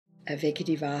Erwecke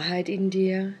die Wahrheit in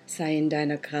dir, sei in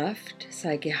deiner Kraft,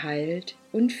 sei geheilt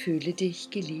und fühle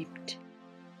dich geliebt.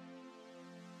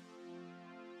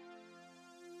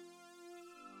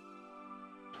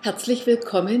 Herzlich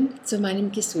willkommen zu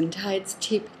meinem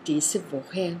Gesundheitstipp diese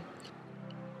Woche.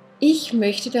 Ich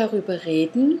möchte darüber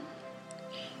reden,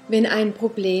 wenn ein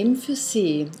Problem für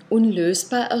Sie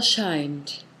unlösbar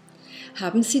erscheint.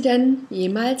 Haben Sie dann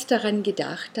jemals daran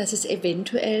gedacht, dass es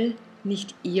eventuell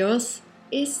nicht Ihres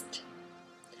ist?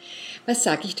 Was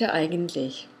sage ich da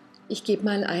eigentlich? Ich gebe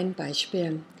mal ein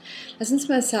Beispiel. Lass uns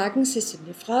mal sagen, Sie sind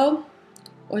eine Frau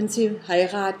und Sie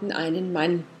heiraten einen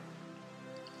Mann.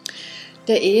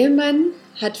 Der Ehemann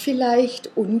hat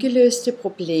vielleicht ungelöste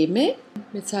Probleme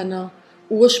mit seiner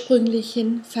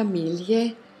ursprünglichen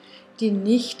Familie, die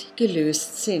nicht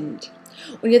gelöst sind.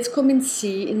 Und jetzt kommen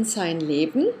Sie in sein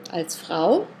Leben als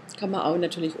Frau, kann man auch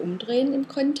natürlich umdrehen im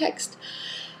Kontext,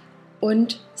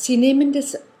 und Sie nehmen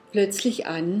das plötzlich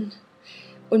an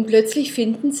und plötzlich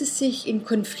finden Sie sich in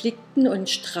Konflikten und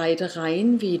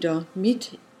Streitereien wieder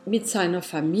mit seiner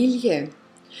Familie.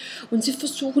 Und sie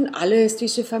versuchen alles,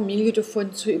 diese Familie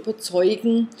davon zu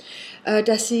überzeugen,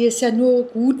 dass sie es ja nur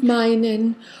gut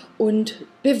meinen und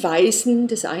beweisen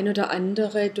das ein oder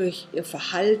andere durch ihr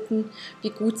Verhalten,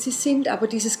 wie gut sie sind. Aber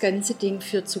dieses ganze Ding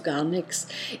führt zu gar nichts.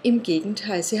 Im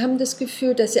Gegenteil, sie haben das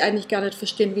Gefühl, dass sie eigentlich gar nicht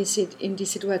verstehen, wie sie in die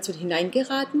Situation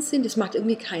hineingeraten sind. Das macht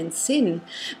irgendwie keinen Sinn,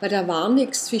 weil da war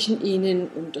nichts zwischen ihnen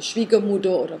und der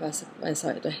Schwiegermutter oder was weiß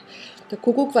er, der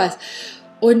Kuckuck was.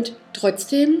 Und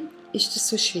trotzdem ist es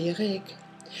so schwierig.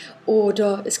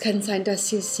 Oder es kann sein, dass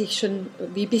sie sich schon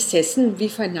wie besessen, wie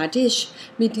fanatisch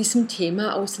mit diesem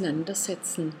Thema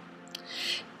auseinandersetzen.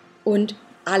 Und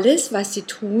alles, was sie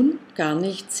tun, gar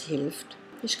nichts hilft.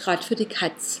 Ist gerade für die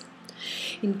Katz.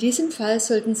 In diesem Fall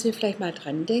sollten Sie vielleicht mal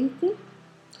dran denken,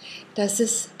 dass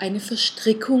es eine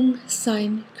Verstrickung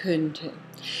sein könnte.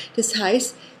 Das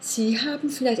heißt, Sie haben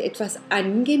vielleicht etwas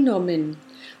angenommen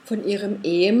von Ihrem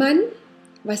Ehemann,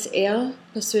 was er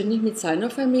persönlich mit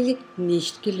seiner Familie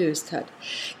nicht gelöst hat.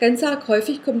 Ganz arg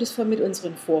häufig kommt es vor mit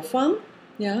unseren Vorfahren,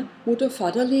 ja,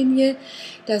 Mutter-Vater-Linie,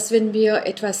 dass wenn wir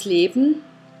etwas leben,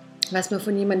 was wir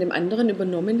von jemandem anderen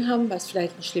übernommen haben, was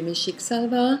vielleicht ein schlimmes Schicksal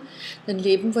war, dann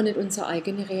leben wir nicht unsere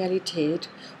eigene Realität.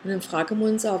 Und dann fragen wir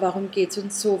uns auch, warum geht es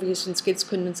uns so, wie es uns geht, es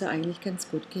könnte uns ja eigentlich ganz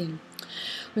gut gehen.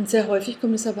 Und sehr häufig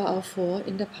kommt es aber auch vor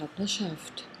in der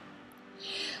Partnerschaft.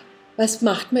 Was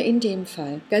macht man in dem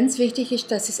Fall? Ganz wichtig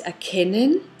ist, dass Sie es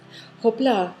erkennen,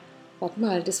 hoppla, warte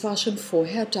mal, das war schon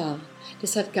vorher da,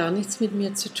 das hat gar nichts mit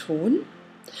mir zu tun,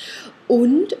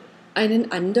 und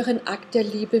einen anderen Akt der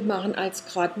Liebe machen, als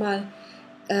gerade mal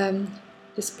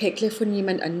das Päckle von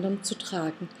jemand anderem zu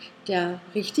tragen. Der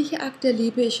richtige Akt der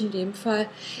Liebe ist in dem Fall,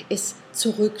 es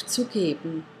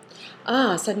zurückzugeben.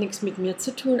 Es hat nichts mit mir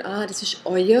zu tun, das ist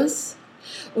euers,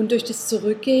 und durch das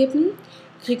Zurückgeben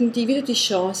kriegen die wieder die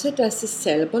Chance, dass sie es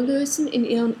selber lösen in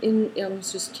ihrem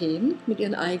System, mit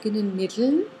ihren eigenen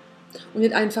Mitteln und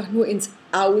nicht einfach nur ins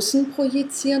Außen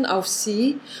projizieren auf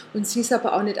sie und sie es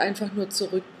aber auch nicht einfach nur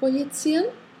zurückprojizieren.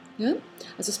 Ja?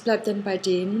 Also es bleibt dann bei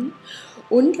denen.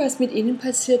 Und was mit ihnen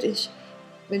passiert ist,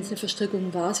 wenn es eine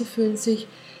Verstrickung war, sie fühlen sich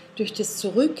durch das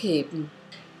Zurückgeben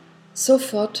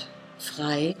sofort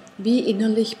frei, wie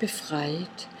innerlich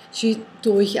befreit, sie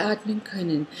durchatmen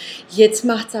können. Jetzt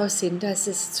macht es auch Sinn, dass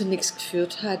es zu nichts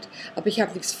geführt hat, aber ich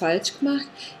habe nichts falsch gemacht,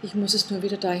 ich muss es nur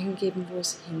wieder dahin geben, wo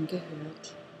es hingehört.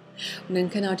 Und dann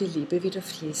kann auch die Liebe wieder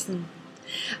fließen.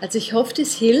 Also ich hoffe,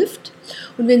 das hilft,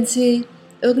 und wenn Sie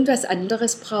irgendwas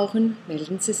anderes brauchen,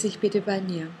 melden Sie sich bitte bei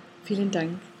mir. Vielen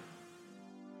Dank.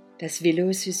 Das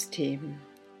Willow-System,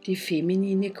 die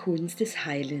feminine Kunst des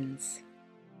Heilens.